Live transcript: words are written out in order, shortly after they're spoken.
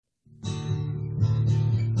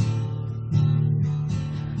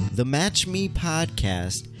The Match Me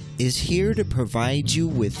podcast is here to provide you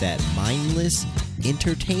with that mindless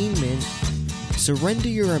entertainment. Surrender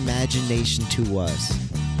your imagination to us.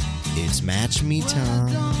 It's Match Me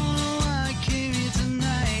time.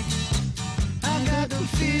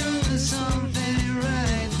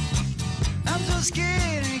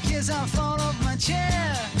 Scared in case I fall off my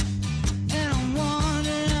chair, and I'm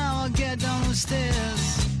wondering how I'll get down the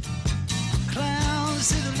stairs. Clowns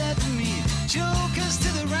to the left of me, jokers to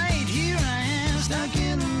the right. Here I am, stuck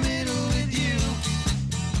in the middle with you.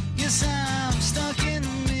 Yes, I'm stuck in the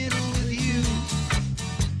middle with you,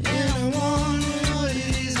 and I'm wondering what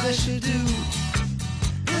it is I should do.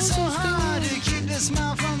 It's so hard to keep the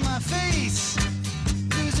smile from my face.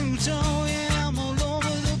 Losing control, yeah, I'm all over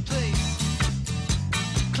the place.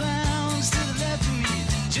 Clowns to the left of me,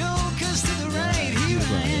 jokers to the right. Here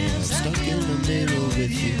I am, stuck in the middle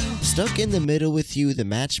with you. Stuck in the middle with you. The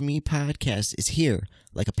Match Me podcast is here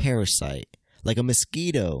like a parasite, like a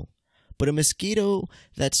mosquito, but a mosquito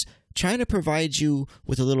that's trying to provide you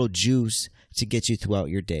with a little juice to get you throughout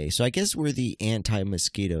your day. So I guess we're the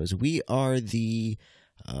anti-mosquitoes. We are the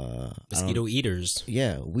mosquito eaters.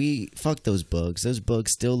 Yeah, we fuck those bugs. Those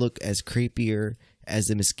bugs still look as creepier as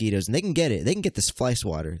the mosquitoes, and they can get it. They can get this fly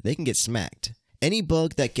swatter. They can get smacked. Any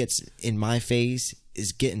bug that gets in my face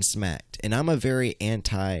is getting smacked, and I'm a very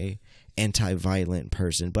anti-violent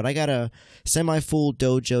person. But I got a semi-full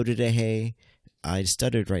dojo today. Hey, I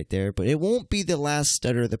stuttered right there, but it won't be the last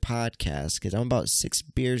stutter of the podcast because I'm about 6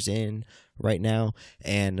 beers in right now,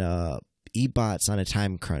 and Ebot's on a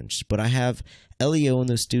time crunch. But I have Elio in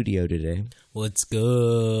the studio today. What's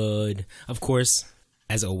good? Of course,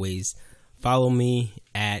 as always, follow me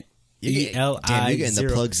at ELI. Damn, you're getting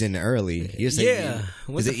the plugs in early. You're saying, yeah.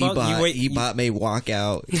 What the fuck? Ebot may walk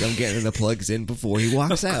out. I'm getting the plugs in before he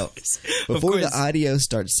walks out. Before the audio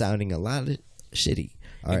starts sounding a lot shitty.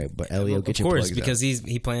 All right, but Elio, get your plugs out. Of course, because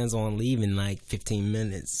he plans on leaving in like 15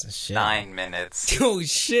 minutes. Shit. 9 minutes. Oh,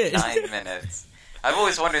 shit. 9 minutes. I've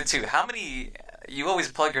always wondered, too, how many... You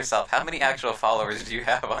always plug yourself. How many actual followers do you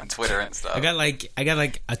have on Twitter and stuff? I got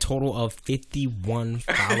like a total of 51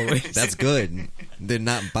 followers. That's good. They're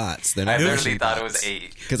not bots. They're not. I literally thought it was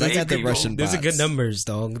 8. Because I got the Russian bots. Those are good numbers,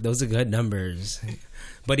 dog. Those are good numbers.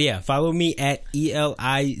 But yeah, follow me at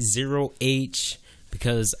ELI0H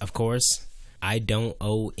because, of course, I don't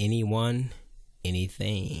owe anyone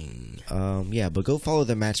anything. Yeah, but go follow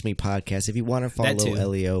the Match Me podcast if you want to follow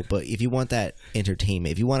Elio. But if you want that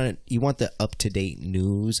entertainment, if you want the up to date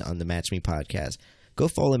news on the Match Me podcast, go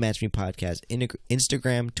follow Match Me podcast.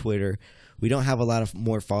 Instagram, Twitter. We don't have a lot of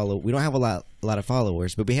more We don't have a lot of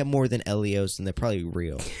followers, but we have more than Elio's, and they're probably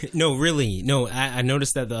real. No, really, no. I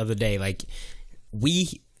noticed that the other day. Like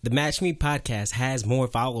the Match Me podcast has more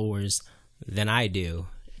followers than I do.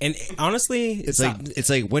 And honestly, it's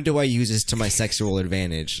like when do I use this to my sexual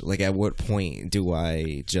advantage? Like, at what point do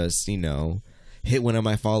I just, hit one of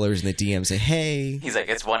my followers in the DM and say, hey? He's like,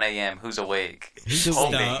 it's 1 a.m. Who's awake?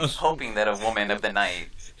 Hoping that a woman of the night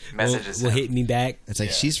messages will him. hit me back. It's like,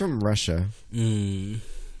 she's from Russia.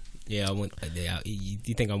 Yeah, I want.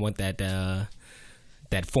 You think I want that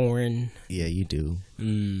foreign? Yeah, you do.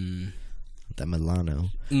 That Milano.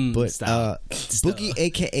 But Boogie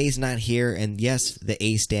AKA is not here, and yes, the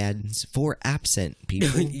A stands for absent,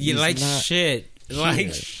 people. You like shit.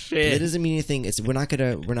 Like shit. That doesn't mean anything. I'm not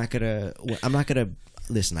gonna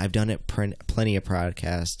listen. I've done it plenty of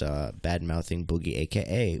podcasts bad mouthing Boogie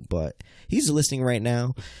AKA, but he's listening right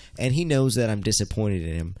now, and he knows that I'm disappointed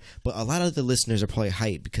in him. But a lot of the listeners are probably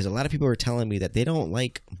hyped because a lot of people are telling me that they don't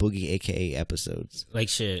like Boogie AKA episodes. Like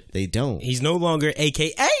shit. They don't. He's no longer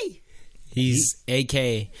AKA. He's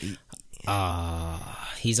AK.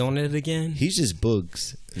 He's on it again. He's just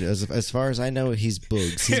Boogs. As far as I know, he's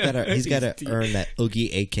Boogs. He's got to earn that Oogie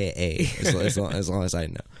AKA as long as I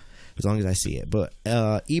know, as long as I see it. But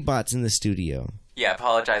Ebot's in the studio. Yeah, I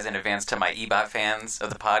apologize in advance to my Ebot fans of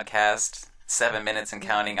the podcast. 7 minutes and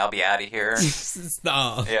counting. I'll be out of here.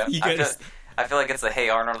 Stop. Yeah, I feel like it's the Hey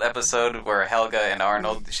Arnold episode where Helga and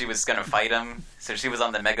Arnold, she was going to fight him. So she was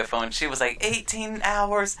on the megaphone. She was like, 18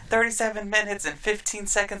 hours, 37 minutes, and 15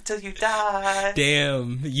 seconds till you die.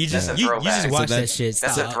 Damn. You just watch that shit.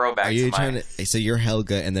 That's a throwback. Are you so you're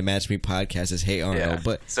Helga and the Match Me podcast is Hey Arnold. Yeah.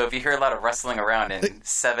 But so if you hear a lot of wrestling around in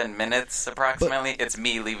 7 minutes approximately, it's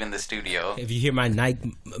me leaving the studio. If you hear my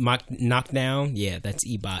knockdown, yeah, that's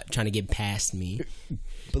Ebot trying to get past me.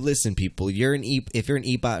 But listen, people, if you're an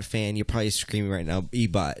Ebot fan, you're probably screaming right now,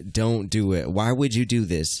 Ebot, don't do it. Why would you do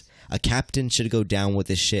this? A captain should go down with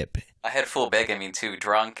the ship. I had full begging me too.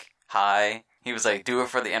 Drunk, high, He was like, do it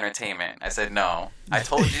for the entertainment. I said, no. I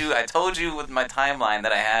told you with my timeline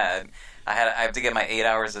that I have to get my 8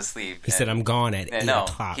 hours of sleep. He said, I'm gone at 8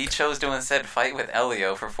 o'clock. He chose to instead fight with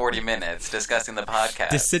Elio for 40 minutes discussing the podcast.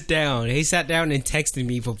 To sit down. He sat down and texted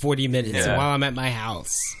me for 40 minutes while I'm at my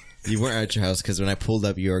house. You weren't at your house because when I pulled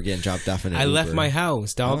up, you were getting dropped off in an Uber. I left my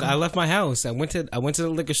house, dog. I left my house. I went to the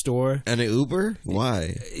liquor store. And an Uber?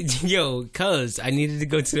 Why? Yo, cuz I needed to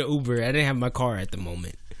go to the Uber. I didn't have my car at the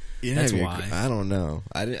moment. That's why. I don't know.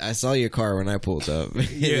 I saw your car when I pulled up.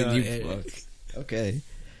 Okay.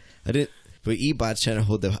 I didn't. But Ebot's trying to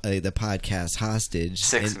hold the podcast hostage.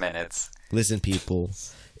 6 minutes. Listen, people.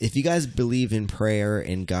 If you guys believe in prayer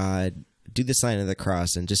and God, do the sign of the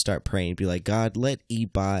cross and just start praying. Be like, God, let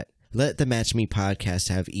the Match Me podcast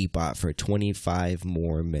have Ebot for 25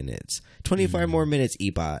 more minutes. 25 more minutes,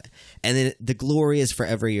 Ebot. And then the glory is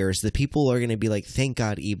forever yours. The people are going to be like, thank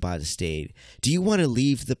God Ebot stayed. Do you want to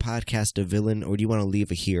leave the podcast a villain or do you want to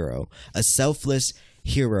leave a hero? A selfless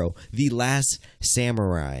hero. The last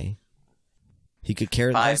samurai. He could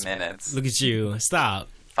care less. 5 minutes. Look at you. Stop.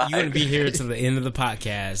 You're going to be here to the end of the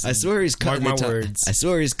podcast. I swear he's cutting the time. Words. I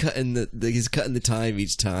swear he's cutting the time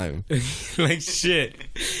each time. Like shit.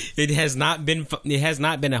 It has not been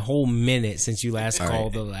a whole minute since you last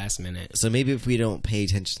called the last minute. So maybe if we don't pay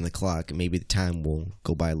attention to the clock, maybe the time will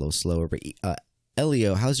go by a little slower. But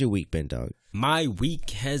Elio, how's your week been, dog? My week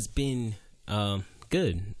has been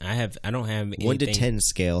good. I don't have anything. 1 to 10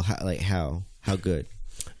 scale. How good?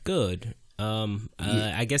 Good.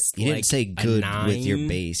 I guess you didn't say good with your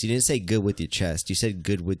bass. You didn't say good with your chest. You said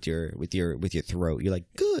good with your throat. You're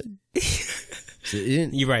like good. So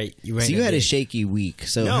You're right. So you had a shaky week.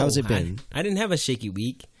 So how's it been? I didn't have a shaky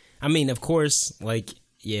week. I mean, of course, I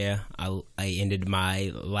ended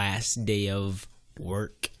my last day of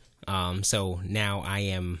work. So now I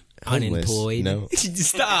am homeless. Unemployed. No,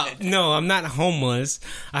 stop. No, I'm not homeless.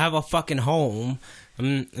 I have a fucking home.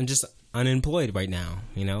 I'm just unemployed right now,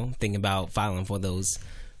 thinking about filing for those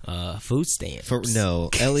food stamps.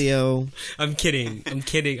 Elio. I'm kidding. I'm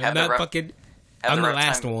not fucking. I'm the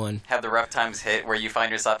last one. Have the rough times hit where you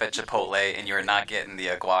find yourself at Chipotle and you're not getting the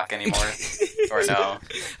guac anymore? Or no?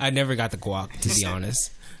 I never got the guac, to be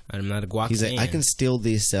honest. I'm not a guac He's fan. like, I can steal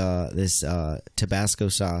this Tabasco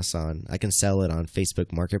sauce I can sell it on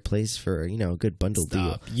Facebook Marketplace for a good bundle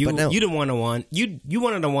deal. You didn't want one. You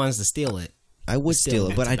wanted the ones to steal it. I would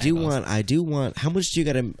steal it, but I do want. How much do you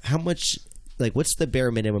gotta? How much? Like, what's the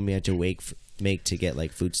bare minimum you have to make to get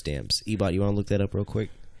like food stamps? Ebot, you want to look that up real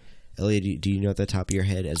quick? Elliot, do you know at the top of your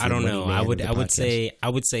head? I don't know. I would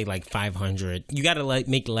say like 500. You gotta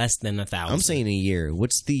make less than 1,000. I'm saying a year.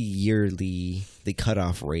 What's the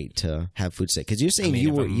cutoff rate to have food stamps? Because you're saying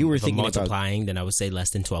you were thinking multiplying, then I would say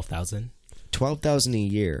less than 12,000. 12,000 a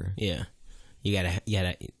year. Yeah, you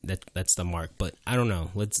gotta. That's the mark. But I don't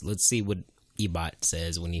know. Let's see what Ebot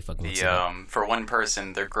says when he fucking looks it up. For one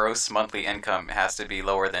person, their gross monthly income has to be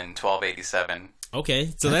lower than $1,287.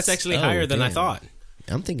 Okay, so that's actually higher than I thought.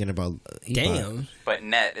 I'm thinking about Ebot. Damn. But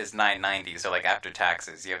net is $990, so like after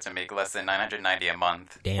taxes, you have to make less than $990 a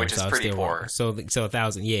month, which is pretty poor. Wrong. So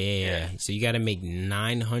 1,000, yeah. So you got to make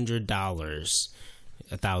 $900,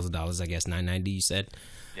 $1,000, I guess. $990, you said.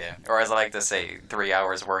 Yeah, or as I like to say, 3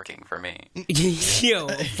 hours working for me. Yo,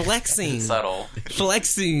 flexing. Subtle.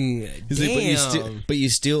 Flexing. Damn. But you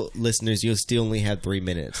still, listeners, you'll still only have 3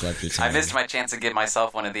 minutes left of time. I missed my chance to give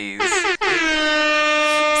myself one of these.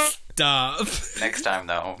 Stop. Next time,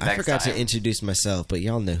 though. I forgot to introduce myself, but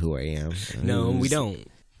y'all know who I am. No, we don't.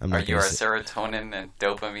 Are you a serotonin and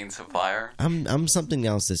dopamine supplier? I'm something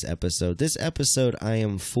else this episode. This episode, I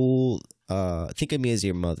am full... think of me as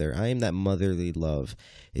your mother. I am that motherly love.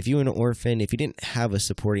 If you were an orphan, if you didn't have a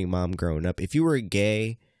supporting mom growing up, if you were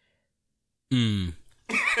gay...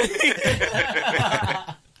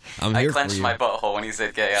 I clenched my butthole when he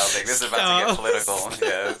said gay. I was like, this is about to get political.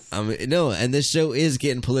 Yes. No, and this show is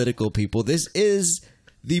getting political, people. This is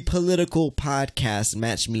the political podcast,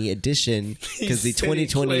 Match Me edition, because the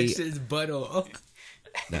 2020... his butthole.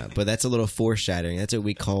 No, but that's a little foreshadowing. That's what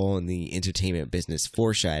we call in the entertainment business,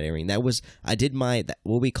 foreshadowing. What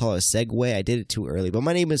we call a segue. I did it too early. But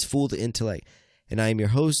my name is Fool the Intellect, and I am your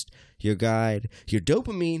host, your guide, your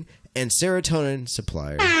dopamine and serotonin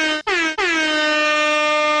supplier.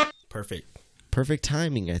 Perfect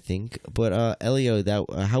timing, I think. But Elio,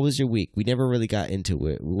 how was your week? We never really got into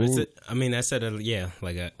it. I said,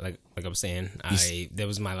 like I was saying, that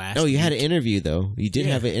was my last. No, you had an interview though. You did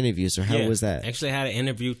have an interview. So how was that? Actually, I had an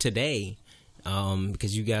interview today,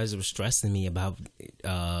 because you guys were stressing me about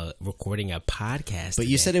recording a podcast. But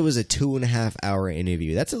today. You said it was a 2.5 hour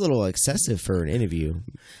interview. That's a little excessive for an interview.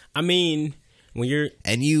 I mean, when you're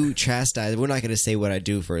and you chastise. We're not going to say what I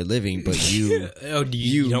do for a living, but you. Oh,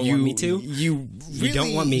 you don't want me to? You really,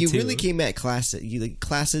 don't want me you to? really came at class.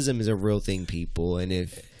 Classism is a real thing, people, and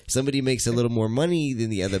if somebody makes a little more money than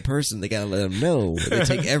the other person, they gotta let them know. They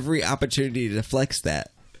take every opportunity to flex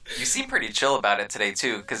that. You seem pretty chill about it today,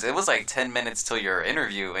 too, because it was like 10 minutes till your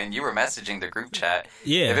interview, and you were messaging the group chat.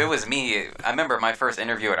 Yeah. If it was me, I remember my first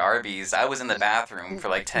interview at Arby's, I was in the bathroom for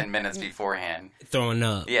like 10 minutes beforehand. throwing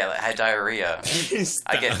up. Yeah, I had diarrhea.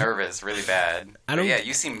 I get nervous really bad. Yeah,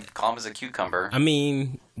 you seem calm as a cucumber. I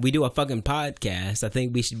mean, we do a fucking podcast. I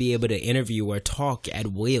think we should be able to interview or talk at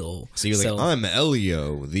will. So you're like, I'm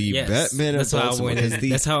Elio, the Batman of Baltimore.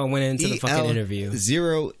 That's how I went into the fucking interview.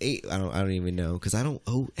 08. I don't even know because I don't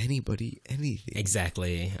owe anybody anything.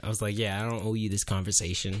 Exactly. I was like, yeah, I don't owe you this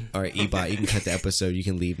conversation. All right, Ebot, you can cut the episode. You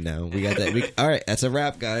can leave now. We got that. All right, that's a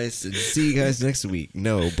wrap, guys. See you guys next week.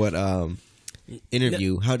 No, but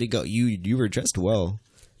interview. How'd it go? You were dressed well.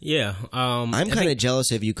 Yeah. I'm kind of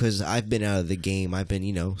jealous of you because I've been out of the game. I've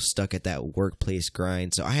been, stuck at that workplace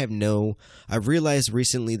grind. So I realized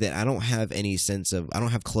recently that I don't have any sense of, I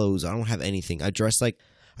don't have clothes. I don't have anything. I dress like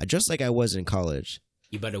I was in college.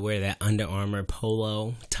 You better wear that Under Armour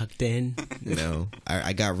polo tucked in. No,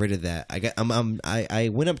 I got rid of that. I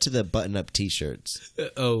went up to the button-up T-shirts.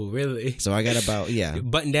 Oh, really? So I got about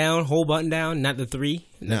button down, whole button down, not the three.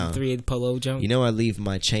 No, the 3 polo jump. I leave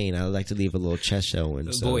my chain. I like to leave a little chest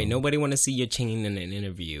showing. So. Boy, nobody want to see your chain in an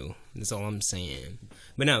interview. That's all I'm saying.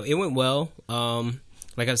 But no, it went well.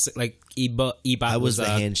 Like I said, Ebot How was the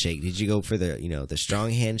handshake? Did you go for the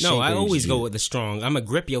strong handshake? No, I always go with the strong. I'm gonna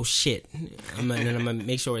grip your shit. I'm gonna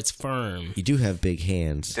make sure it's firm. You do have big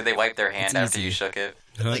hands. Did they wipe their hand after you shook it?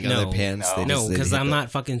 Like other pants? No, because I'm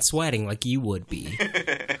not fucking sweating like you would be.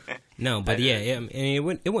 No, but yeah, and it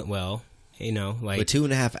went well. But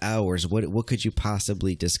 2.5 hours. What could you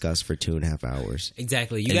possibly discuss for 2.5 hours?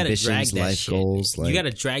 Exactly. You got to drag that life shit. Goals. You got to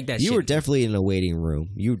drag that shit. You were definitely in a waiting room.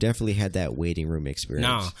 You definitely had that waiting room experience.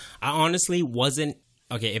 No, I honestly wasn't.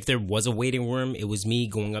 Okay, if there was a waiting room, it was me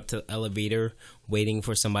going up to the elevator, waiting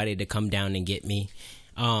for somebody to come down and get me.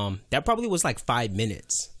 That probably was like 5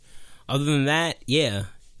 minutes. Other than that, yeah,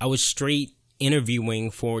 I was straight interviewing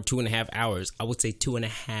for 2.5 hours. I would say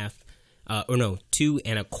 2.5.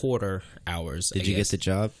 2.25 hours. Did you get the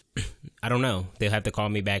job? I don't know. They'll have to call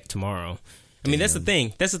me back tomorrow. I mean, that's the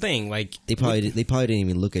thing. Like they probably didn't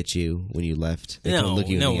even look at you when you left. They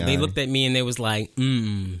they looked at me and they was like,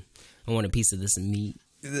 I want a piece of this meat.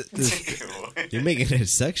 You're making it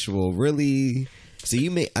sexual, really. So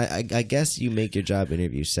you make, I guess you make your job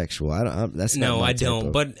interview sexual. That's not no, I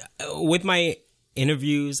don't. But with my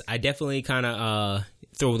interviews, I definitely kind of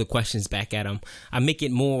throw the questions back at them. I make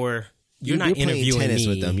it more. You're not interviewing tennis me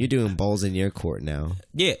with them. You're doing balls in your court now.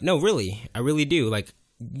 Yeah, no, really, I really do. Like,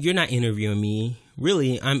 you're not interviewing me.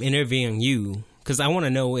 Really, I'm interviewing you because I want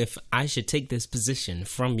to know if I should take this position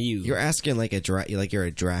from you. You're asking like you're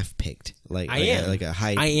a draft pick. I am a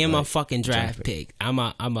high. I am a fucking draft pick. I'm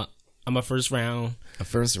a first round. A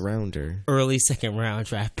first rounder. Early second round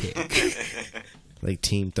draft pick. Like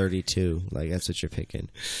Team 32. Like that's what you're picking.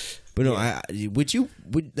 But no,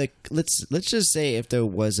 let's just say if there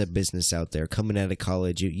was a business out there coming out of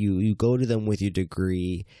college, you go to them with your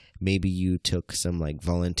degree, maybe you took some like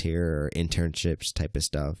volunteer or internships type of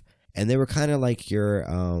stuff, and they were kind of like your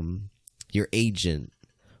agent.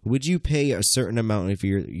 Would you pay a certain amount of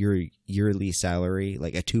your yearly salary,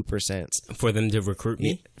 like a 2%, for them to recruit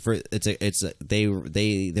me?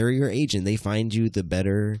 They're your agent. They find you the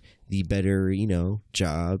better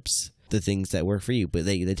jobs, the things that work for you, but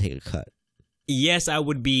they take a cut. Yes, I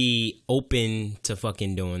would be open to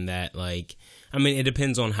fucking doing that. Like, I mean, it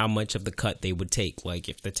depends on how much of the cut they would take. Like,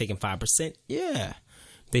 if they're taking 5%, yeah.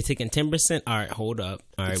 If they're taking 10%, all right, hold up.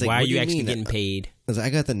 All right, why are you actually getting paid? I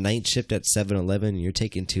got the night shift at 7-Eleven. You're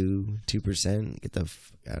taking 2%. Get the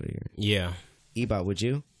fuck out of here. Yeah. Ebot, would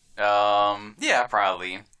you? Yeah,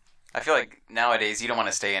 probably. I feel like nowadays you don't want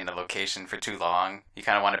to stay in the location for too long. You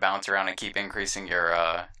kind of want to bounce around and keep increasing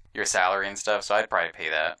your salary and stuff. So I'd probably pay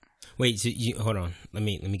that. Wait, so hold on. Let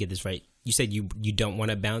me get this right. You said you don't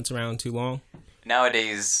want to bounce around too long?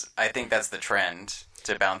 Nowadays, I think that's the trend,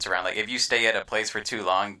 to bounce around. Like if you stay at a place for too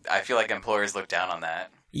long, I feel like employers look down on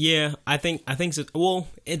that. Yeah, I think so. Well,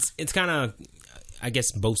 it's kind of, I guess,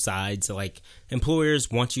 both sides. Like employers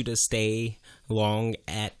want you to stay long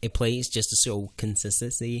at a place just to show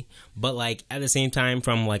consistency, but like at the same time,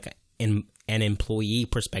 from like an employee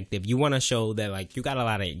perspective, you want to show that like you got a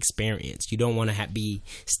lot of experience. You don't want to be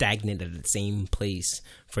stagnant at the same place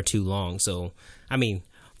for too long. So I mean,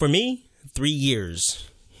 for me, 3 years,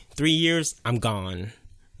 I'm gone.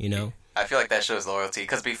 I feel like that shows loyalty,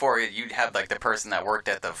 because before you'd have like the person that worked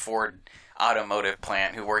at the Ford automotive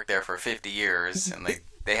plant who worked there for 50 years, and like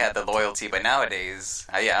they had the loyalty. But nowadays,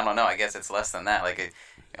 I don't know. I guess it's less than that.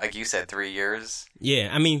 Like you said, 3 years. Yeah,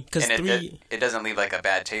 I mean, because it doesn't leave like a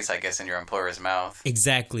bad taste, I guess, in your employer's mouth.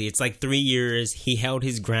 Exactly. It's like 3 years. He held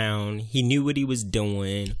his ground. He knew what he was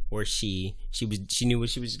doing, or she knew what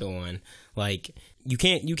she was doing. Like you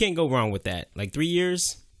can't go wrong with that. Like 3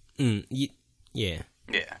 years. Yeah.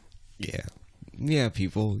 Yeah,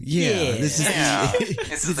 people. Yeah. This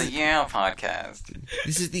is the Yeah podcast.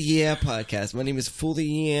 This is the Yeah podcast. My name is Fully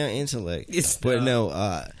Yeah Intellect.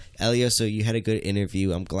 Elio, so you had a good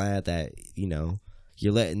interview. I'm glad that,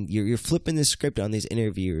 you're flipping the script on these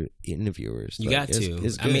interviewers. You got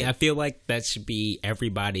to. I mean, I feel like that should be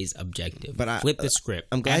everybody's objective. But flip the script.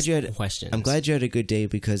 I'm glad you had questions. I'm glad you had a good day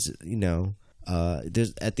because,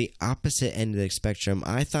 there's at the opposite end of the spectrum.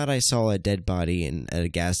 I thought I saw a dead body at a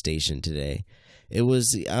gas station today. It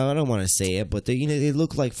was, I don't want to say it, but they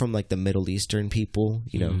look like from like the Middle Eastern people,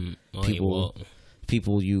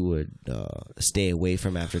 people you would stay away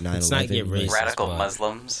from after 9/11. Let's not get racist, radical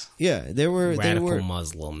Muslims. Yeah, they were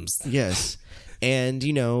Muslims. Yes. And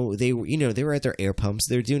they were at their air pumps.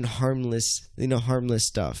 They were doing harmless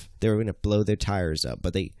stuff. They were going to blow their tires up,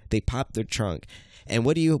 but they popped their trunk. And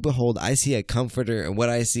what do you behold? I see a comforter, and what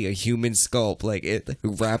I see a human sculpt, like it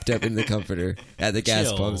wrapped up in the comforter at the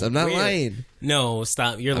gas pumps. I'm not lying. No,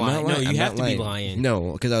 stop! You're lying. No, you have to be lying.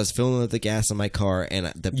 No, because I was filling up the gas in my car,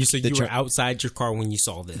 and you were outside your car when you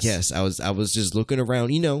saw this. Yes, I was just looking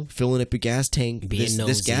around, filling up your gas tank.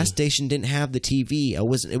 This gas station didn't have the TV. It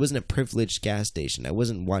wasn't a privileged gas station. I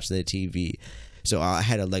wasn't watching the TV. So I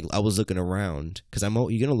had to I was looking around because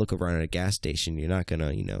you're gonna look around at a gas station. You're not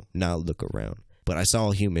gonna not look around. But I saw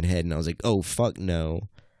a human head, and I was like, "Oh fuck no!"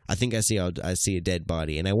 I think I see a dead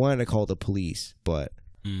body, and I wanted to call the police, but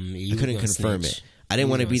I couldn't confirm it. I didn't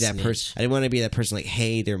want to be that person. I didn't want to be that person. Like,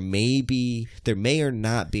 hey, there may or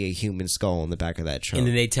not be a human skull in the back of that trunk. And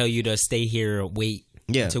then they tell you to stay here, wait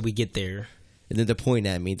until we get there. And then they point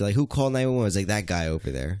at me. They're like, "Who called 911?" I was like, "That guy over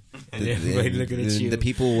there." And everybody looking at you. The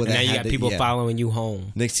people. And now you got people following you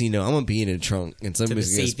home. Next thing you know, I'm gonna be in a trunk, and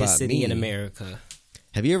somebody's gonna spot me. To the safest city in America.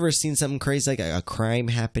 Have you ever seen something crazy, like a crime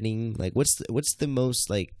happening? Like, what's the most,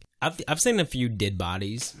 like... I've seen a few dead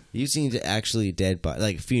bodies. You've seen actually dead bodies,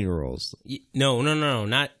 like funerals? No,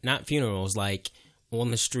 not funerals. Like,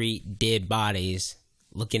 on the street, dead bodies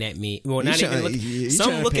looking at me. Well, not even looking...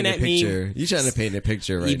 Some looking at me... You're trying to paint a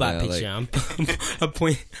picture right now. Ebot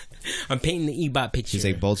picture. I'm painting the Ebot picture. She's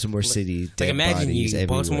like Baltimore City, dead imagine bodies everywhere.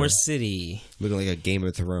 Baltimore City. Looking like a Game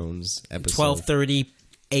of Thrones episode. 12:30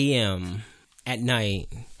 a.m. at night,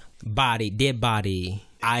 dead body,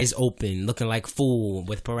 eyes open, looking like fool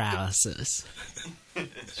with paralysis.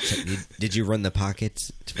 Did you run the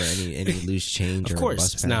pockets for any loose change? Of or course.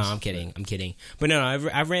 bus pass? No, I'm kidding. But no,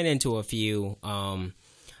 I've ran into a few, I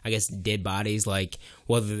guess, dead bodies, like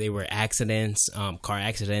whether they were accidents, car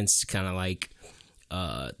accidents, kind of like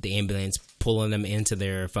the ambulance pulling them into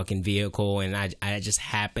their fucking vehicle, and I just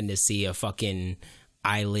happened to see a fucking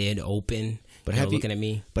eyelid open. But looking at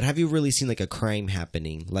me. But have you really seen like a crime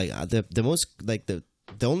happening? Like the most like the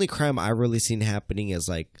only crime I've really seen happening is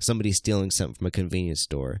like somebody stealing something from a convenience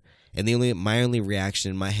store, and my only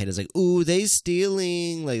reaction in my head is like, "Ooh, they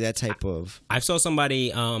stealing!" Like that type of. I saw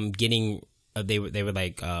somebody getting they were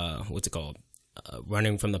like what's it called?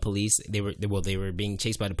 Running from the police. They were being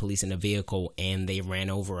chased by the police in a vehicle, and they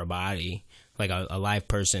ran over a body, like a live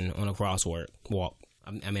person on a crosswalk.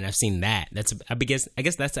 I mean, I've seen that. I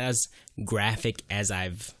guess that's as graphic as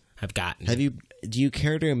I've gotten. Do you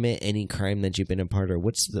care to admit any crime that you've been a part of?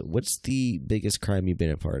 What's the biggest crime you've been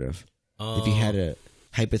a part of? If you had to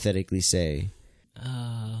hypothetically say.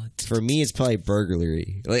 For me, it's probably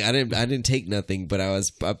burglary. Like I didn't take nothing, but I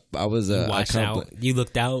was watched out. You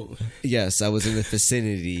looked out. Yes, I was in the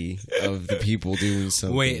vicinity of the people doing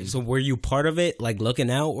something. Wait, so were you part of it, like looking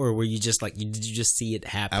out, or were you just like did you just see it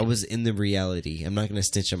happen? I was in the reality. I'm not going to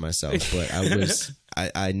stitch on myself, but I was.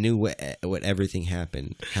 I knew what everything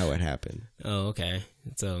happened, how it happened. Oh, okay.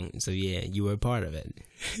 So yeah, you were a part of it.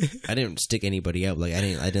 I didn't stick anybody up. Like I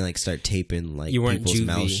didn't like start taping like people's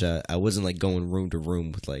mouths shut. I wasn't like going room to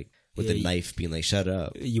room with a knife, being like, "Shut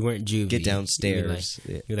up." You weren't juvie. Get downstairs.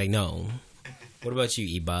 You're like, no. What about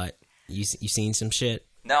you, Ebot? You seen some shit?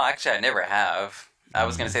 No, actually, I never have. I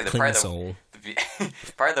was gonna say probably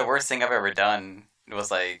the worst thing I've ever done was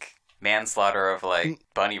like manslaughter of like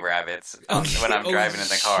bunny rabbits when I'm driving in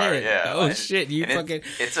the car. Shit. Yeah. Oh shit! You and fucking.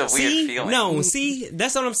 It's a weird feeling. No, see,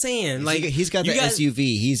 that's what I'm saying. Like he's got the SUV.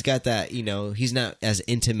 He's got that. You know, he's not as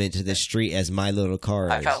intimate to the street as my little car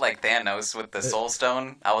is. I felt like Thanos with the Soul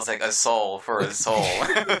Stone. I was like a soul for a soul.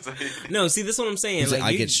 No, see, that's what I'm saying. Like,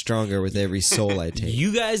 I get stronger with every soul I take.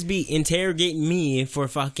 You guys be interrogating me for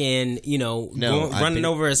fucking, running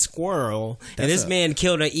over a squirrel, and this man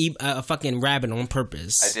killed a fucking rabbit on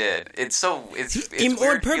purpose. I did. It's on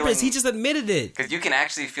purpose. Feeling, he just admitted it. Because you can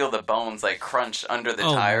actually feel the bones like crunch under the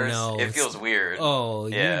tires. No, it feels weird. Oh,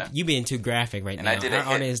 yeah. You being too graphic right and now. I did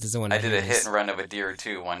a hit and run of a deer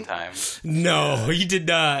too one time. No, you did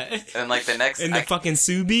not. And like the next in the fucking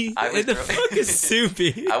Subi. Fucking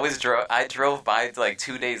Subi. I drove by like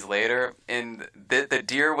 2 days later, and the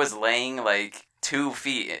deer was laying like 2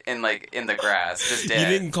 feet in the grass, just dead. You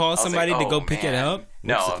didn't call somebody to go pick it up?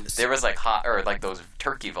 No, there was like those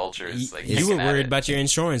turkey vultures. Like you were worried about your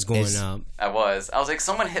insurance going up. I was like,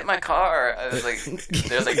 someone hit my car. I was like,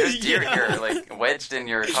 there's deer here, like wedged in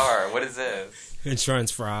your car. What is this? Insurance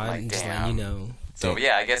fraud. Like, just damn. like, you know. So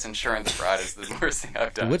yeah, I guess insurance fraud is the worst thing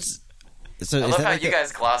I've done. I love how you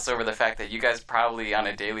guys gloss over the fact that you guys probably on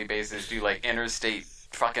a daily basis do like interstate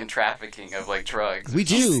fucking trafficking of like drugs. We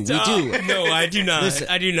do. No, I do not. Listen,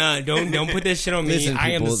 I do not. Don't put this shit on me. Listen,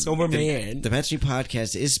 I am a sober man. The Match Me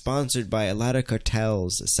Podcast is sponsored by a lot of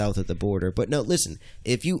cartels south of the border. But no, listen,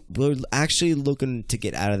 if you were actually looking to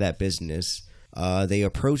get out of that business, they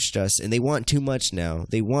approached us and they want too much now.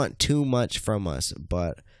 They want too much from us.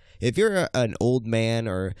 But if you're an old man,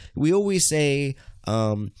 or we always say,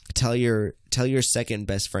 tell your second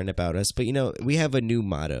best friend about us. But we have a new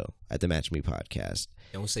motto at the Match Me Podcast.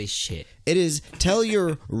 Don't say shit. It is tell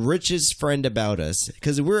your richest friend about us,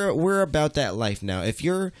 because we're about that life now.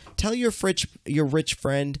 Tell your rich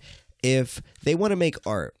friend if they want to make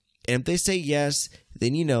art, and if they say yes,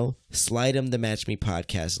 then slide them the Match Me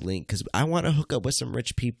Podcast link, because I want to hook up with some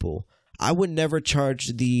rich people. I would never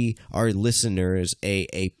charge our listeners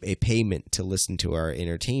a payment to listen to our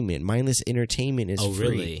entertainment. Mindless entertainment is free.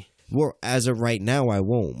 Really? Well, as of right now, I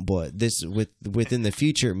won't. But this within the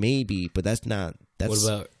future, maybe. But that's not.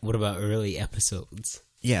 What about early episodes?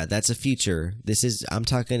 Yeah, that's a future. I'm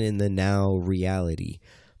talking in the now reality.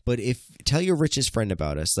 But tell your richest friend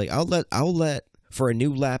about us. Like I'll let for a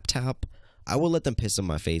new laptop, I will let them piss on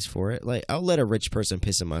my face for it. Like I'll let a rich person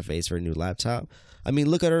piss on my face for a new laptop. I mean,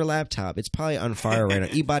 look at our laptop. It's probably on fire right now.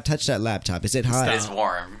 Ebot, touch that laptop. Is it hot? It's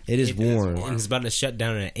warm. It is warm. And it's about to shut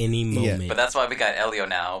down at any moment. Yeah. But that's why we got Elio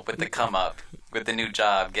now with the come up, with the new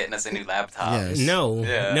job, getting us a new laptop. Yes. No.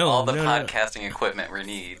 All the podcasting equipment we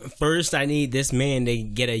need. First, I need this man to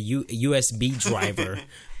get a USB driver.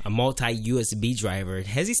 A multi-USB driver.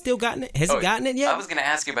 Has he still gotten it? Has he gotten it yet? I was going to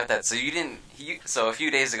ask you about that. So you didn't... So a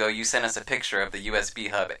few days ago, you sent us a picture of the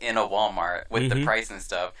USB hub in a Walmart with the price and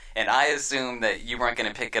stuff. And I assumed that you weren't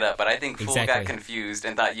going to pick it up. But I think Fool got confused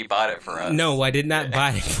and thought you bought it for us. No, I did not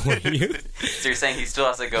buy it for you. So you're saying he still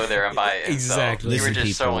has to go there and buy it. Exactly. So you were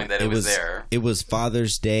just showing that it was there. It was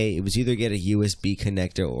Father's Day. It was either get a USB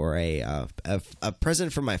connector or a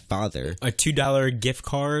present for my father. A $2 gift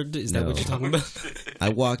card? Is that what you're talking about? I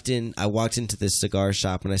walked into this cigar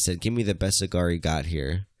shop and I said, "Give me the best cigar you got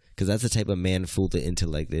here." Because that's the type of man fool the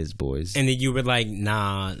intellect is, boys. And then you were like,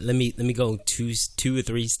 "Nah, let me go two or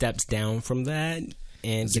three steps down from that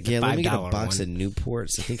and get the $5 let me get a box one. of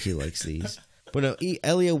Newports. I think he likes these." But no,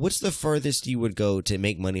 Elio, what's the furthest you would go to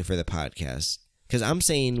make money for the podcast? Because I'm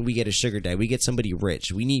saying we get a sugar daddy, we get somebody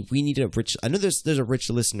rich. We need a rich. I know there's a rich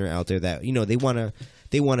listener out there that they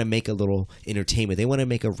want to make a little entertainment. They want to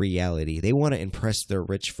make a reality. They want to impress their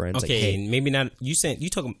rich friends. Okay, like, hey, maybe not. You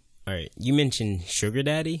talking. All right, you mentioned sugar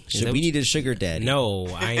daddy. We need a sugar daddy. No,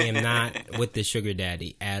 I am not with the sugar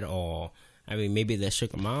daddy at all. I mean, maybe the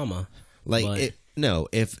sugar mama.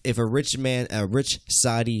 If a rich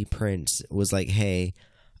Saudi prince was like, "Hey,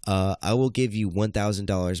 I will give you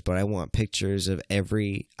 $1,000, but I want pictures of I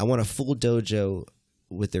want a full dojo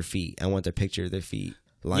with their feet. I want their picture of their feet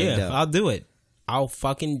lined up." I'll do it. I'll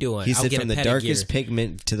fucking do it. He I'll said get from the darkest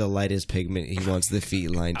pigment to the lightest pigment, he wants the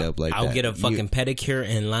feet lined up like that. I'll get a fucking pedicure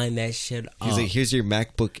and line that shit up. He's like, "Here's your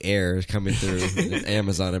MacBook Air coming through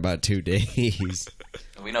Amazon in about 2 days."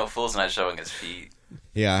 We know Fool's not showing his feet.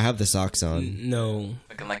 Yeah, I have the socks on. No.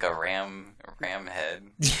 Looking like a ram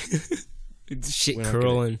head. Shit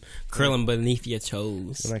curling beneath your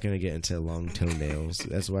toes. We're not going to get into long toenails.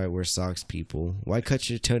 That's why we're socks people. Why cut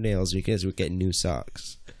your toenails? Because we get new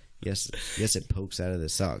socks. Yes, it pokes out of the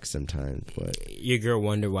socks sometimes, but Your girl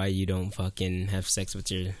wonder why you don't fucking have sex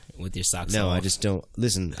with your socks no, off. I just don't.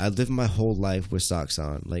 Listen, I live my whole life with socks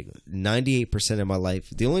on. Like 98% of my life.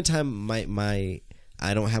 The only time I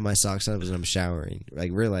don't have my socks on is when I'm showering.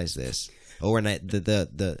 Like, realize this. Or when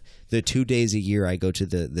the 2 days a year I go to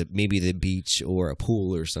the maybe the beach or a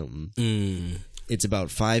pool or something. It's about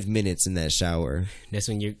 5 minutes in that shower. That's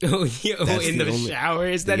when you're in the shower.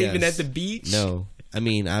 It's not even at the beach. No, I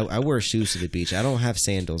mean I wear shoes to the beach. I don't have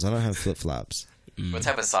sandals. I don't have flip flops. What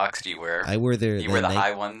type of socks do you wear? I wear You wear the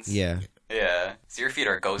high ones? Yeah. Yeah. So your feet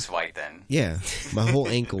are ghost white then. Yeah, my whole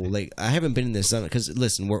ankle. Like, I haven't been in the sun because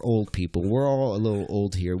listen, we're old people. We're all a little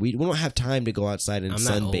old here. We don't have time to go outside and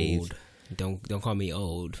sunbathe. Old. Don't call me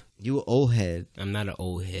old. You an old head. I'm not an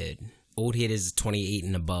old head. Old head is 28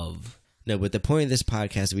 and above. No, but the point of this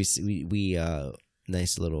podcast, we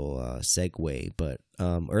nice little segue. But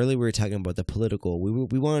earlier we were talking about the political.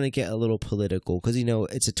 We wanted to get a little political because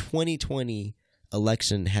it's a 2020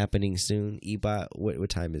 election happening soon. Ebot, what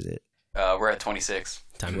time is it? We're at 26.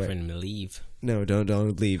 Time for him to leave. No,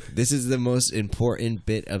 don't leave. This is the most important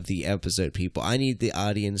bit of the episode, people. I need the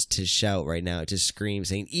audience to shout right now, to scream,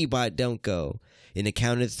 saying, Ebot, don't go. In the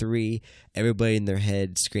count of 3, everybody in their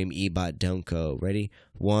head scream, Ebot, don't go. Ready?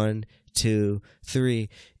 1, 2, 3.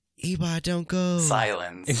 Ebot, don't go.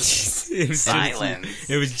 Silence. Silence.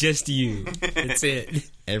 It was just you. That's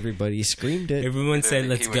it. Everybody screamed it. Everyone said,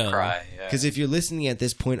 let's He go. would cry. Yeah. Because if you're listening at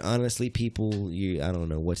this point, honestly, people, I don't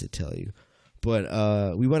know what to tell you.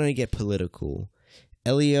 But we wanted to get political.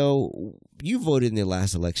 Elio, you voted in the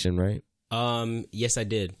last election, right? Yes, I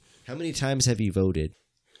did. How many times have you voted?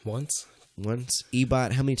 Once.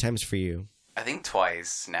 Ebot, how many times for you? I think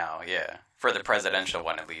twice now, yeah. For the presidential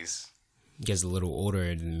one, at least. You guys are a little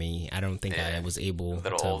older than me. I don't think I was able to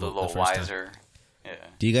vote a little the first wiser. time. Yeah.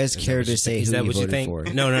 Do you guys care to say who you voted for?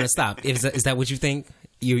 No, stop. Is that what you think?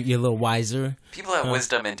 You're a little wiser? People have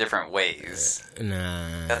wisdom in different ways.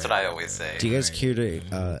 Nah. That's what I always say. Do you guys care to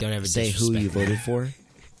Don't ever say who you voted for?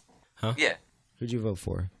 Huh? Yeah. Who'd you vote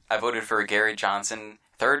for? I voted for Gary Johnson,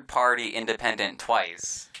 third party independent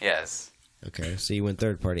twice. Yes. Okay, so you went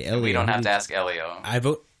third party. Elio, We don't have to ask Elio.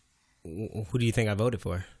 Who do you think I voted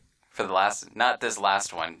for? For the last, not this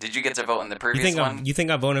last one. Did you get to vote in the previous one? You think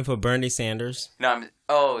I voted for Bernie Sanders? No,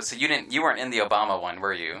 so you weren't in the Obama one,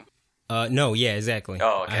 were you? No, yeah, exactly.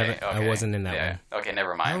 Oh, okay. I wasn't in that one. Okay,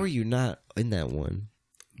 never mind. How were you not in that one?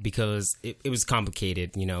 Because it was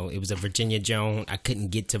complicated, it was a Virginia Joan. I couldn't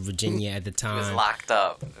get to Virginia at the time. It was locked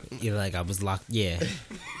up. I was locked. Yeah,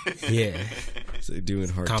 yeah. So doing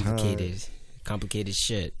hard Complicated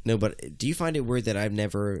shit. No, but do you find it weird that I've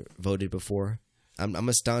never voted before? I'm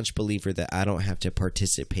a staunch believer that I don't have to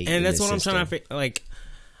participate. And that's what system. I'm trying to like.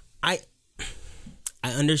 I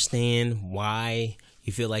understand why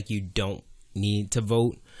you feel like you don't need to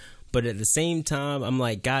vote, but at the same time, I'm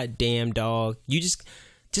like, God damn, dog, you just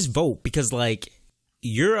vote, because like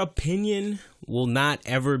your opinion will not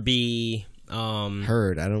ever be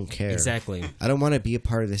heard. I don't care. Exactly. I don't want to be a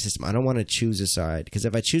part of the system. I don't want to choose a side, because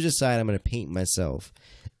if I choose a side, I'm going to paint myself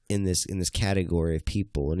in this category of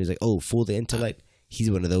people. And he's like, oh, fool the intellect. He's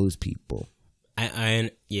one of those people. I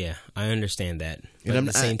understand that. But at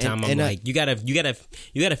the same time, I'm like, you gotta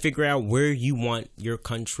figure out where you want your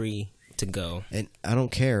country to go. And I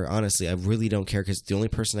don't care, honestly. I really don't care, because the only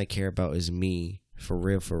person I care about is me. For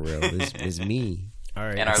real, is me. All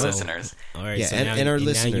right, and our listeners. All right, yeah, so and our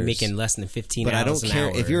listeners. Now you're making less than $15. But I don't care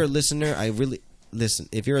an hour. if you're a listener. I really listen.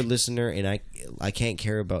 If you're a listener, and I can't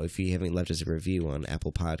care about if you haven't left us a review on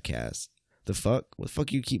Apple Podcasts. The fuck? What the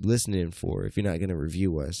fuck you keep listening for if you're not gonna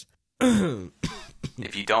review us?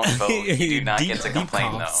 If you don't vote, you do not get to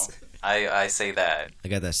complain, though. I say that. I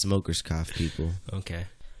got that smoker's cough, people. Okay.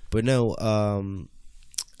 But no,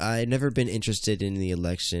 I've never been interested in the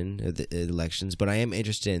elections, but I am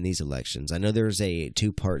interested in these elections. I know there's a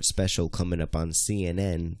 2-part special coming up on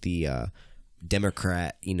CNN, the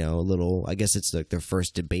Democrat, I guess it's like their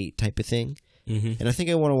first debate type of thing. Mm-hmm. And I think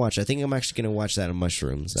I want to watch. I think I'm actually going to watch that on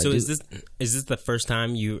mushrooms. So is this the first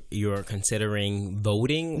time you're considering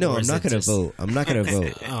voting? No, I'm not going to vote. I'm not going to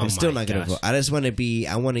vote. Oh, I'm still not going to vote. I just want to be.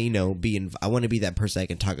 I want to, I want to be that person that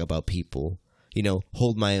can talk about people.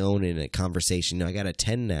 Hold my own in a conversation. I got a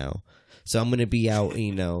 10 now. So I'm going to be out,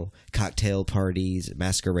 cocktail parties,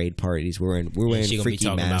 masquerade parties. We're wearing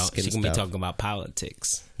freaky masks and stuff. She's going to be talking about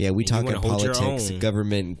politics. Yeah, we talking politics,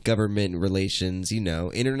 government relations,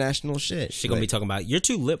 international shit. She's going to be talking about, you're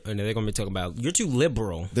too liberal. They're going to be talking about, you're too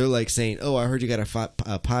liberal. They're like saying, oh, I heard you got a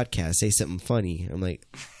podcast. Say something funny. I'm like...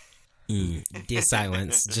 Dear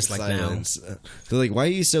silence, just like silence. Now. They're like, why are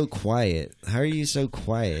you so quiet? How are you so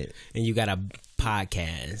quiet? And you got a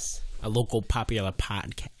podcast, a local popular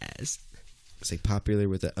podcast. It's like popular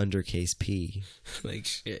with the undercase P. Like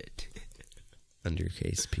shit.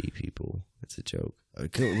 Undercase P, people. That's a joke.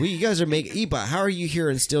 Okay, you guys are making Ebot. How are you here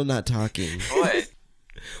and still not talking? What?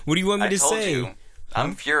 What do you want me to say? You,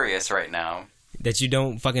 I'm furious right now. That you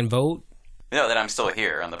don't fucking vote? No, that I'm still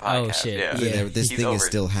here on the podcast. Oh shit! Yeah, this He's thing over is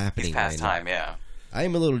still happening. He's past right time. now. Yeah. I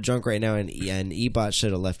am a little drunk right now, and Ebot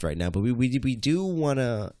should have left right now. But we do want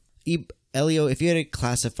to, Elio, if you had to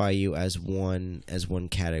classify you as one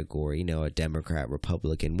category, you know, a Democrat,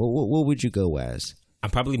 Republican, what would you go as? I'm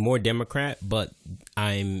probably more Democrat, but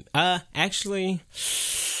I'm actually.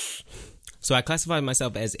 So I classify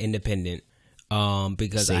myself as independent,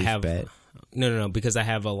 because Safe I have bet. No, because I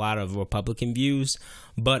have a lot of Republican views,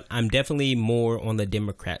 but I'm definitely more on the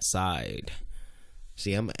Democrat side.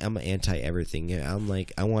 See, I'm anti everything. Yeah, I'm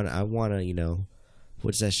like I want to, you know,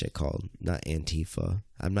 what's that shit called? Not Antifa.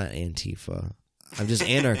 I'm not Antifa. I'm just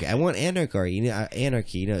anarchy. I want anarchy. You know,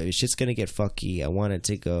 anarchy. You know, shit's gonna get fucky. I want it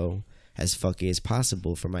to go as fucky as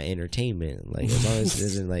possible for my entertainment. Like as long as it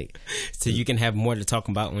isn't like. So you can have more to talk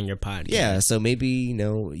about on your podcast. Yeah. So maybe, you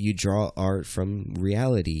know, you draw art from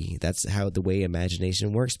reality. That's how the way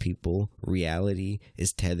imagination works, people. Reality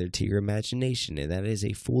is tethered to your imagination, and that is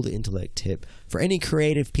a full intellect tip for any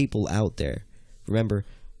creative people out there. Remember,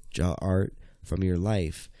 draw art from your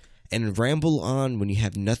life. And ramble on when you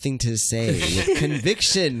have nothing to say with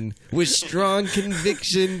conviction, with strong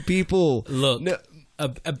conviction, people. Look,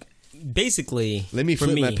 basically, let me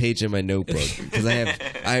flip my page in my notebook because I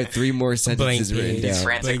have 3 more sentences written down. He's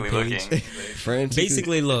frantically looking.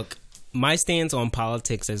 Basically, look, my stance on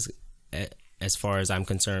politics as far as I'm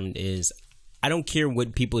concerned is I don't care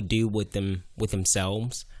what people do with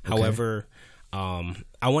themselves. Okay. However,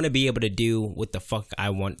 I want to be able to do what the fuck I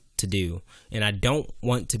want to do, and I don't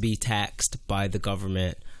want to be taxed by the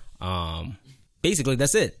government. Basically,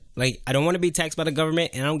 that's it. Like, I don't want to be taxed by the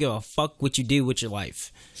government, and I don't give a fuck what you do with your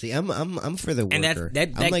life. See, I'm for the worker. And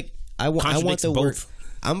I'm like I want the work. both.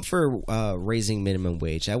 I'm for raising minimum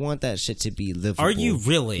wage. I want that shit to be livable. Are you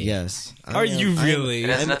really? Yes. Are you really? It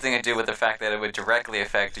has nothing to do with the fact that it would directly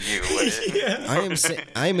affect you, would it? Yeah.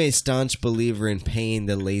 I'm a staunch believer in paying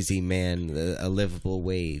the lazy man a livable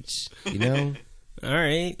wage. You know. All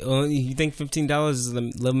right. Well, you think $15 is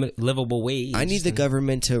the livable wage? I need the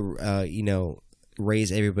government to, you know,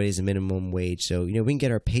 raise everybody's minimum wage, so you know we can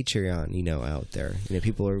get our Patreon, you know, out there. You know,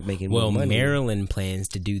 people are making more money. Maryland plans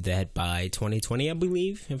to do that by 2020, I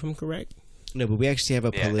believe, if I'm correct. No, but we actually have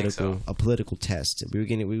a political test.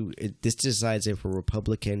 This decides if we're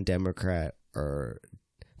Republican, Democrat, or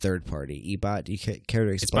third party. Ebot, do you care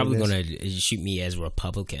to explain? It's probably going to shoot me as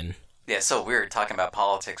Republican. Yeah, it's so weird talking about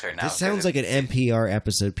politics right now. This sounds like an NPR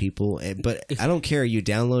episode, people, but I don't care. You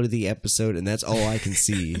downloaded the episode, and that's all I can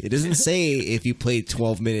see. It doesn't say if you played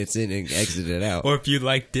 12 minutes in and exited out. Or if you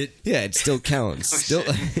liked it. Yeah, it still counts.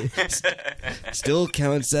 Still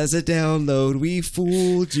counts as a download. We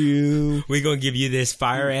fooled you. We're going to give you this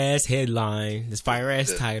fire-ass headline, this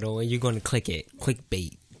fire-ass title, and you're going to click it.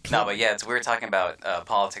 Clickbait. No, but yeah, it's weird talking about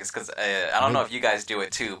politics because I don't know if you guys do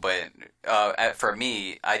it too, but for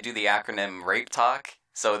me, I do the acronym RAPE talk.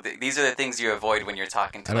 So these are the things you avoid when you're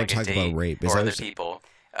talking to like a date about rape. or other people.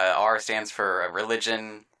 R stands for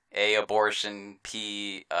religion, A, abortion,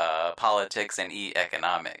 P, politics, and E,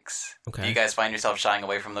 economics. Okay. Do you guys find yourself shying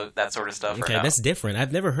away from that sort of stuff? Okay, that's different.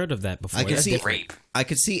 I've never heard of that before. I could see rape. I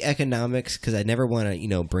could see economics because I never want to, you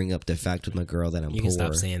know, bring up the fact with my girl that I'm poor. You can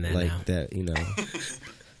stop saying that like now. That, you know.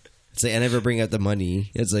 It's like I never bring up the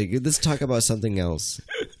money. It's like, let's talk about something else.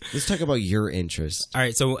 Let's talk about your interest. All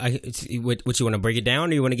right, so what you want to break it down,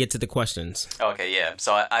 or you want to get to the questions? Okay, yeah.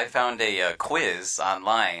 So I found a quiz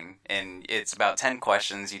online, and it's about 10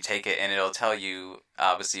 questions. You take it, and it'll tell you,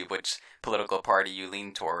 obviously, which political party you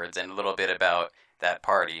lean towards, and a little bit about that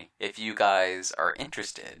party, if you guys are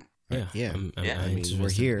interested. Yeah. I mean, we're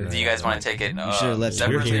here. Do you guys want to take it you should have left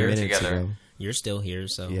 23 minutes together? ago. You're still here,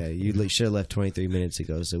 so... Yeah, you should have left 23 minutes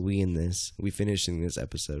ago, so we finishing this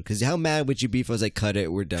episode. Because how mad would you be if I was like, cut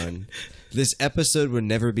it, we're done? This episode will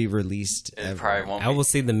never be released ever. Probably won't be. I will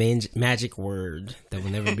say the magic word that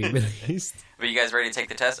will never be released. Are you guys ready to take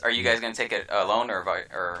the test? Are you guys going to take it alone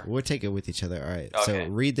or... We'll take it with each other, all right. Okay.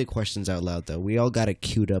 So read the questions out loud, though. We all got it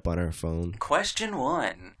queued up on our phone. Question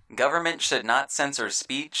 1. Government should not censor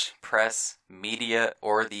speech, press, media,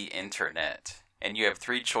 or the internet. And you have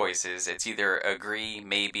 3 choices. It's either agree,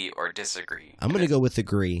 maybe, or disagree. I'm going to go with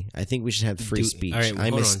agree. I think we should have free speech. Right,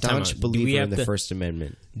 I'm a staunch believer in the First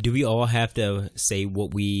Amendment. Do we all have to say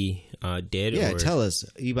what we did? Yeah, tell us.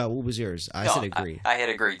 Ebot, what was yours? I said agree. I had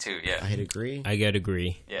agree, too, yeah. I had agree? I got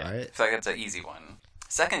agree. Yeah, all right. I feel like that's an easy one.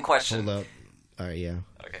 Second question. Hold up. All right, yeah.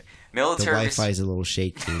 Okay. The Military. Wi-Fi is a little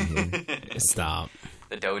shaky in here. Stop.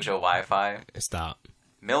 The dojo Wi-Fi. Stop.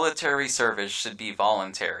 Military service should be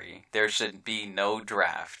voluntary. There should be no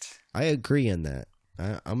draft. I agree on that.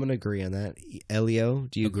 I'm going to agree on that. Elio,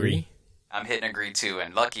 do you agree? I'm hitting agree too.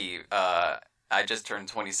 And lucky, I just turned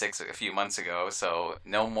 26 a few months ago, so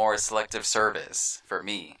no more selective service for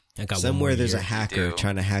me. Somewhere there's a hacker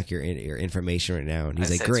trying to hack your information right now, and he's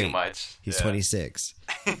like, "Great, too much. He's 26."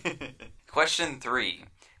 Question 3.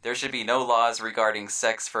 There should be no laws regarding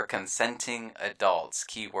sex for consenting adults.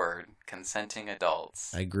 Keyword: consenting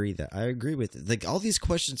adults. I agree with it. Like all these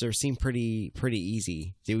questions seem pretty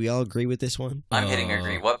easy. Do we all agree with this one? I'm hitting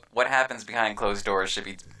agree. What happens behind closed doors should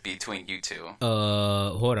be between you two.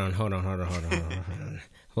 Hold on.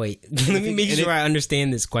 Wait, let me make sure I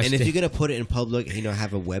understand this question. And if you're gonna put it in public,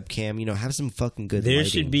 have a webcam, have some fucking good There lighting.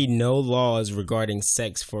 should be no laws regarding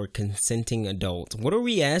sex for consenting adults. What are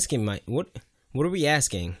we asking, Mike? What are we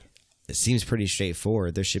asking? It seems pretty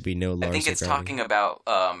straightforward. There should be no laws. I think it's talking about,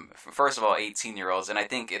 first of all, 18-year-olds, and I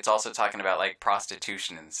think it's also talking about like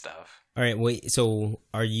prostitution and stuff. All right, wait. So,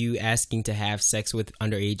 are you asking to have sex with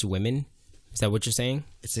underage women? Is that what you're saying?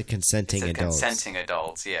 It's a consenting adult. Consenting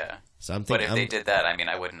adults, yeah. So I'm thinking, but if they did that, I mean,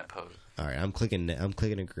 I wouldn't oppose. All right, I'm clicking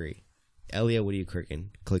agree. Elio, what are you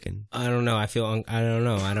clicking? I don't know. I don't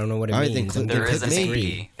know. I don't know what it means. There is a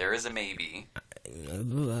maybe. There is a maybe.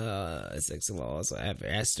 Sex laws have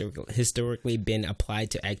historically been applied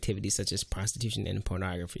to activities such as prostitution and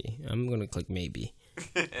pornography. I'm going to click maybe.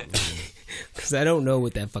 Because I don't know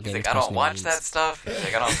what that fucking I don't watch means. That stuff. I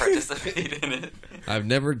don't participate in it. I've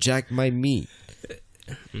never jacked my meat.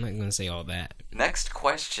 I'm not going to say all that. Next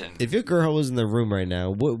question. If your girl was in the room right now,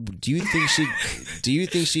 what do you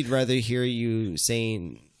think she'd rather hear you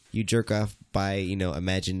saying you jerk off by,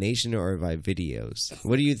 imagination or by videos?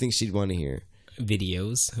 What do you think she'd want to hear?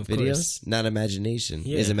 Videos, of videos? Course. Not imagination.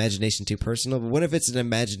 Yeah. Is imagination too personal? But what if it's an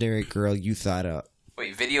imaginary girl you thought up?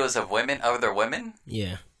 Wait, videos of other women?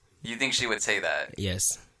 Yeah. You think she would say that?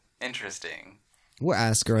 Yes. Interesting. We'll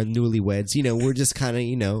ask her on Newlyweds. We're just kind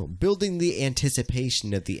of, building the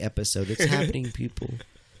anticipation of the episode. It's happening, people.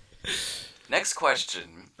 Next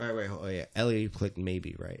question. All right, wait. Oh, yeah. Ellie clicked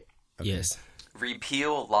maybe, right? Okay. Yes.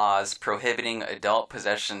 Repeal laws prohibiting adult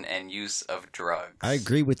possession and use of drugs. I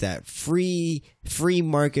agree with that. Free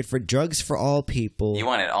market for drugs for all people. You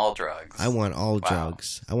want it all drugs. I want all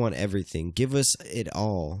drugs. I want everything. Give us it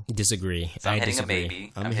all. Disagree. So I'm hitting a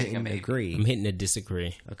maybe. I'm hitting a maybe. Agree. I'm hitting a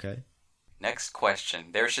disagree. Okay. Next question.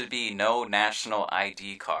 There should be no national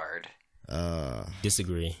ID card.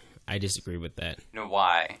 Disagree. I disagree with that. No,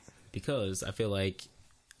 why? Because I feel like,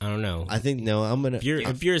 I don't know. I think no. I'm gonna.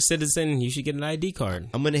 If you're a citizen, you should get an ID card.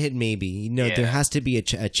 I'm gonna hit maybe. There has to be a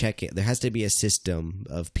check. There has to be a system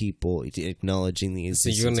of people acknowledging the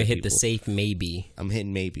existence. So you're gonna hit people. the safe maybe. I'm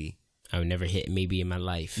hitting maybe. I would never hit maybe in my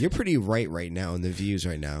life. You're pretty right now in the views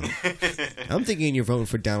right now. I'm thinking you're voting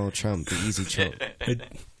for Donald Trump, the easy Trump.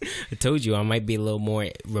 I told you I might be a little more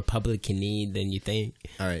Republican-y than you think.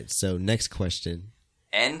 All right, so next question.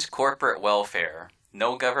 End corporate welfare.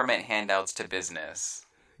 No government handouts to business.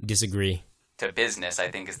 Disagree. To business, I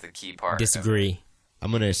think, is the key part. Disagree.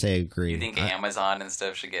 I'm going to say agree. You think Amazon and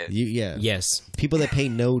stuff should get... Yeah. Yes. People that pay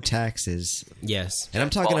no taxes. Yes. And I'm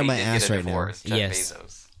talking on my ass right now. Yes.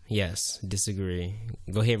 Bezos. Yes, disagree.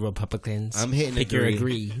 Go ahead, Republicans. I'm hitting Pick agree. Your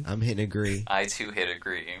agree. I'm hitting agree. I too hit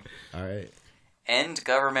agree. All right. End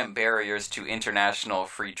government barriers to international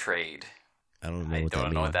free trade. I don't know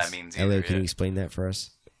what that means. Elliot, can you explain that for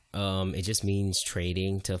us? It just means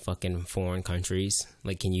trading to fucking foreign countries.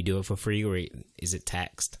 Like, can you do it for free or is it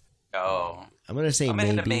taxed? Oh. I'm going to say maybe.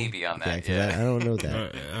 I'm going to maybe on that, I don't know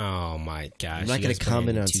that. Oh, my gosh. I'm not going to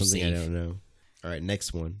comment on something I don't know. All right,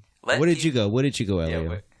 next one. What did you go,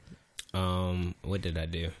 Elliot? What did I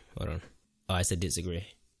do? Hold on. Oh, I said disagree.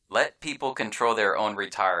 Let people control their own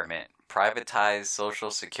retirement. Privatize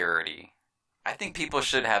Social Security. I think people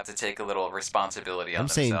should have to take a little responsibility on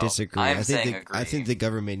themselves. I'm saying disagree. I'm saying agree. I think the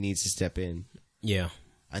government needs to step in. Yeah.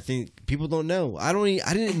 I think people don't know. I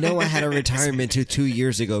didn't know I had a retirement 2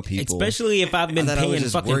 years ago, people. Especially if I've been paying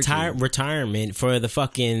fucking retirement for the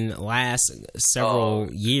fucking last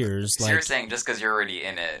several years. So you're saying just because you're already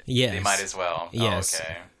in it, they might as well. Yes. Oh,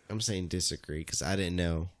 okay. I'm saying disagree because I didn't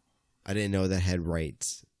know. I didn't know that had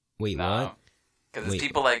rights. Wait, what? Because it's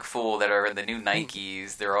people like Fool that are in the new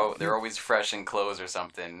Nikes. They're always fresh in clothes or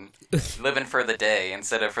something, living for the day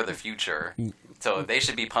instead of for the future. So they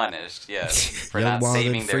should be punished, yes, for not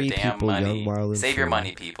saving their damn money. Save your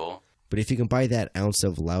money, people. But if you can buy that ounce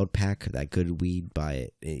of Loud Pack, that good weed, buy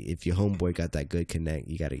it. If your homeboy got that good connect,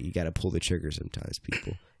 you gotta pull the trigger sometimes,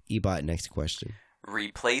 people. Ebot, next question.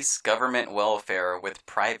 Replace government welfare with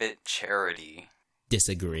private charity.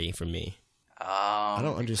 Disagree for me. I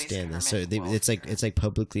don't understand this. So it's like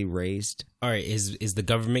publicly raised. All right, is the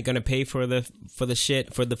government going to pay for the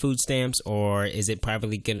food stamps, or is it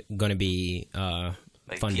privately going to be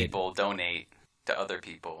funded? People donate to other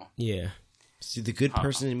people. Yeah. See, the good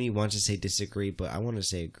person in me wants to say disagree, but I want to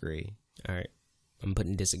say agree. All right, I'm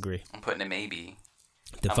putting disagree. I'm putting a maybe.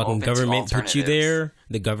 The fucking government put you there.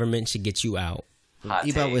 The government should get you out.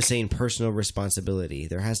 Ebot was saying personal responsibility.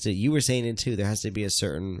 You were saying it too. There has to be a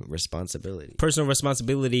certain responsibility. Personal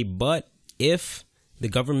responsibility, but if the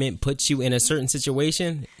government puts you in a certain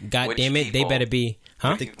situation, God damn it, they better be,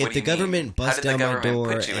 huh? If the government busts down my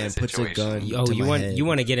door and puts a gun to my head. You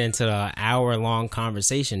want to get into the hour-long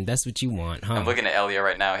conversation. That's what you want, huh? I'm looking at Elliot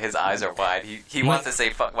right now. His eyes are wide. He wants to say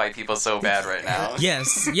fuck white people so bad right now.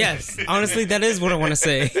 Yes. Honestly, that is what I want to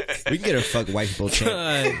say. We can get a fuck white people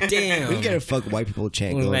chant. Damn. We can get a fuck white people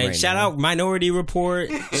chant going right shout now. out Minority Report.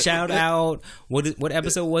 Shout out, what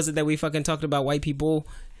episode was it that we fucking talked about white people?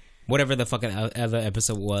 Whatever the fucking other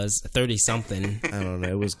episode was, 30-something. I don't know.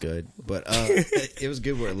 It was good. But it was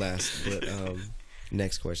good where it lasted. But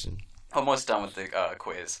next question. Almost done with the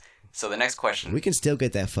quiz. So the next question. We can still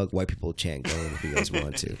get that fuck white people chant going if you guys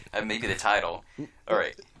want to. Maybe the title. All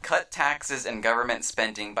right. Cut taxes and government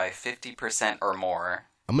spending by 50% or more.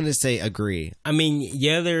 I'm going to say agree. I mean,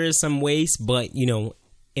 yeah, there is some waste, but,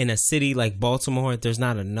 in a city like Baltimore, there's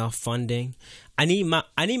not enough funding. I need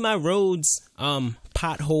my roads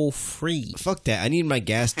pothole free. Fuck that. I need my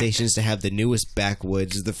gas stations to have the newest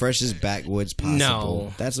backwoods, the freshest backwoods possible.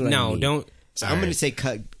 No. That's what I need. Don't. So I'm going to say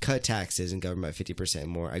cut taxes and government 50%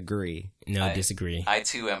 more. Agree. No, disagree. I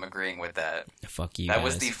too am agreeing with that. Fuck you That guys.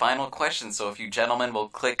 was the final question, so if you gentlemen will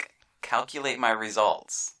click calculate my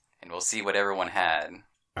results, and we'll see what everyone had.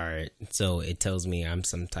 Alright, so it tells me I'm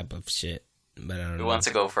some type of shit, but I don't know. Who wants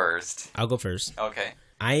to go first? I'll go first. Okay.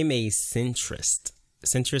 I am a centrist.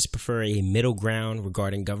 Centrists prefer a middle ground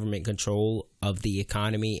regarding government control of the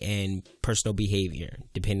economy and personal behavior.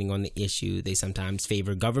 Depending on the issue, they sometimes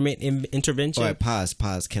favor government intervention. All right,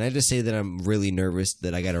 pause. Can I just say that I'm really nervous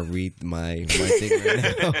that I got to read my thing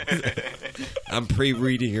right now? I'm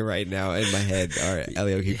pre-reading it right now in my head. All right,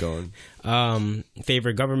 Elio, keep going.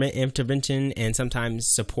 Favor government intervention and sometimes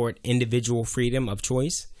support individual freedom of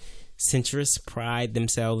choice. Centrists pride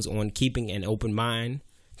themselves on keeping an open mind,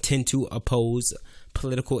 tend to oppose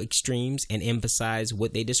political extremes, and emphasize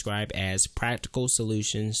what they describe as practical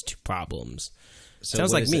solutions to problems. So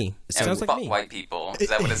sounds like me. Sounds like me. White people. Is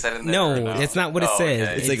that what it said in there? No, that's not what it says.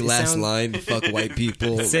 Okay. It's like last line, fuck white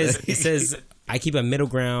people. It says, I keep a middle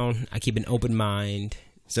ground. I keep an open mind.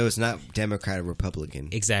 So it's not Democrat or Republican.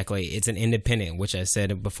 Exactly. It's an independent, which I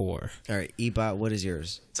said before. All right, Ebot, what is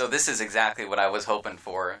yours? So this is exactly what I was hoping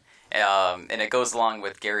for. And it goes along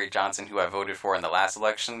with Gary Johnson, who I voted for in the last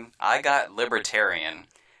election. I got libertarian.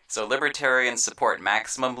 So libertarians support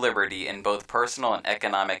maximum liberty in both personal and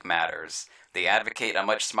economic matters. They advocate a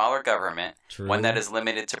much smaller government, one that is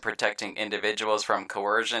limited to protecting individuals from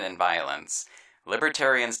coercion and violence.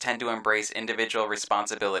 Libertarians tend to embrace individual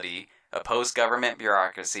responsibility, oppose government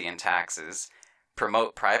bureaucracy and taxes,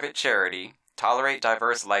 promote private charity, tolerate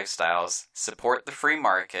diverse lifestyles, support the free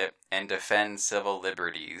market, and defend civil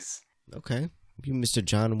liberties. Okay. You Mr.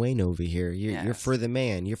 John Wayne over here. You're for the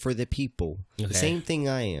man. You're for the people. Okay. The same thing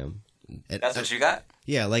I am. That's what you got?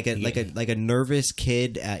 Yeah, like a nervous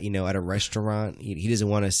kid at at a restaurant. He doesn't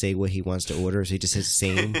want to say what he wants to order, so he just says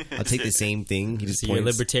same. I'll take the same thing. He just So you're a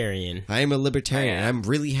libertarian. I am a libertarian. And I'm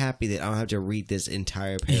really happy that I don't have to read this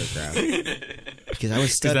entire paragraph because I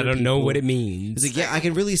was Because I don't know what it means. It's like, yeah, I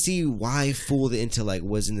can really see why Fool the Intellect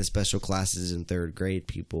was in the special classes in third grade,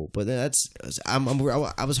 people. But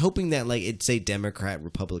I was hoping that it'd say Democrat,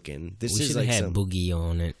 Republican. This We is should like have had Boogie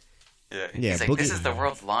on it. Yeah, he's like, Boogie. this is the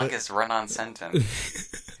world's longest run-on sentence.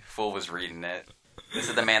 Fool was reading it. This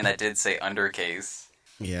is the man that did say undercase.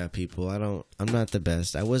 Yeah, people. I'm not the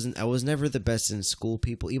best. I was never the best in school,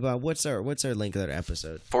 people. Eva, what's our link of that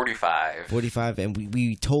episode? 45. 45, and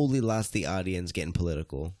we totally lost the audience getting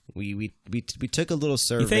political. We took a little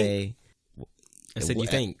survey. I said you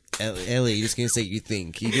think. Ellie, you're just gonna say you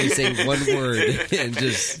think. You're gonna say one word and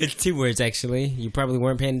just. It's 2 words, actually. You probably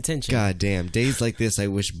weren't paying attention. God damn. Days like this, I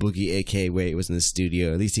wish Boogie A.K. Wade was in the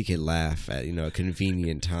studio. At least he could laugh at, a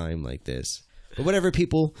convenient time like this. But whatever,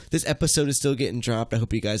 people. This episode is still getting dropped. I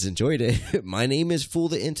hope you guys enjoyed it. My name is Fool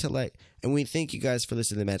the Intellect, and we thank you guys for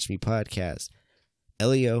listening to the Match Me podcast.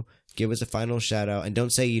 Elio, give us a final shout out, and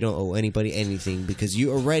don't say you don't owe anybody anything, because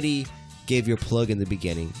you already gave your plug in the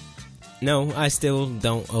beginning. No, I still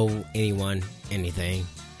don't owe anyone anything.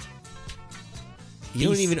 You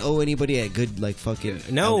don't even owe anybody a good, like, fucking...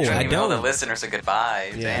 No, I don't. All the listeners a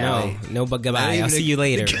goodbye. Yeah, no, but goodbye. I'll see you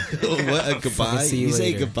later. What, a goodbye? You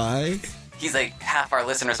say goodbye? He's like, half our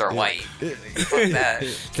listeners are white. Fuck that.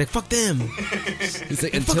 It's like, fuck them. He's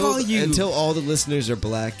like, until all the listeners are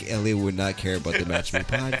black, Elliot would not care about the Match Me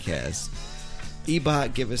podcast.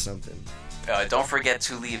 Ebot, give us something. Don't forget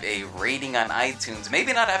to leave a rating on iTunes.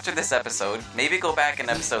 Maybe not after this episode. Maybe go back an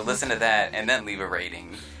episode, listen to that, and then leave a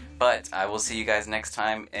rating. But I will see you guys next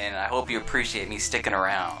time, and I hope you appreciate me sticking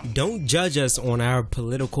around. Don't judge us on our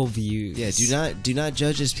political views. Yeah, do not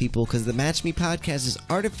judge us, people, because the Match Me podcast is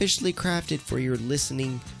artificially crafted for your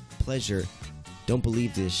listening pleasure. Don't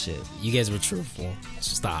believe this shit. You guys were truthful.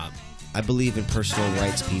 Stop. I believe in personal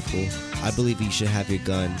rights, people. I believe you should have your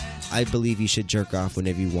gun. I believe you should jerk off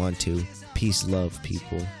whenever you want to. Peace, love,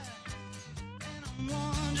 people.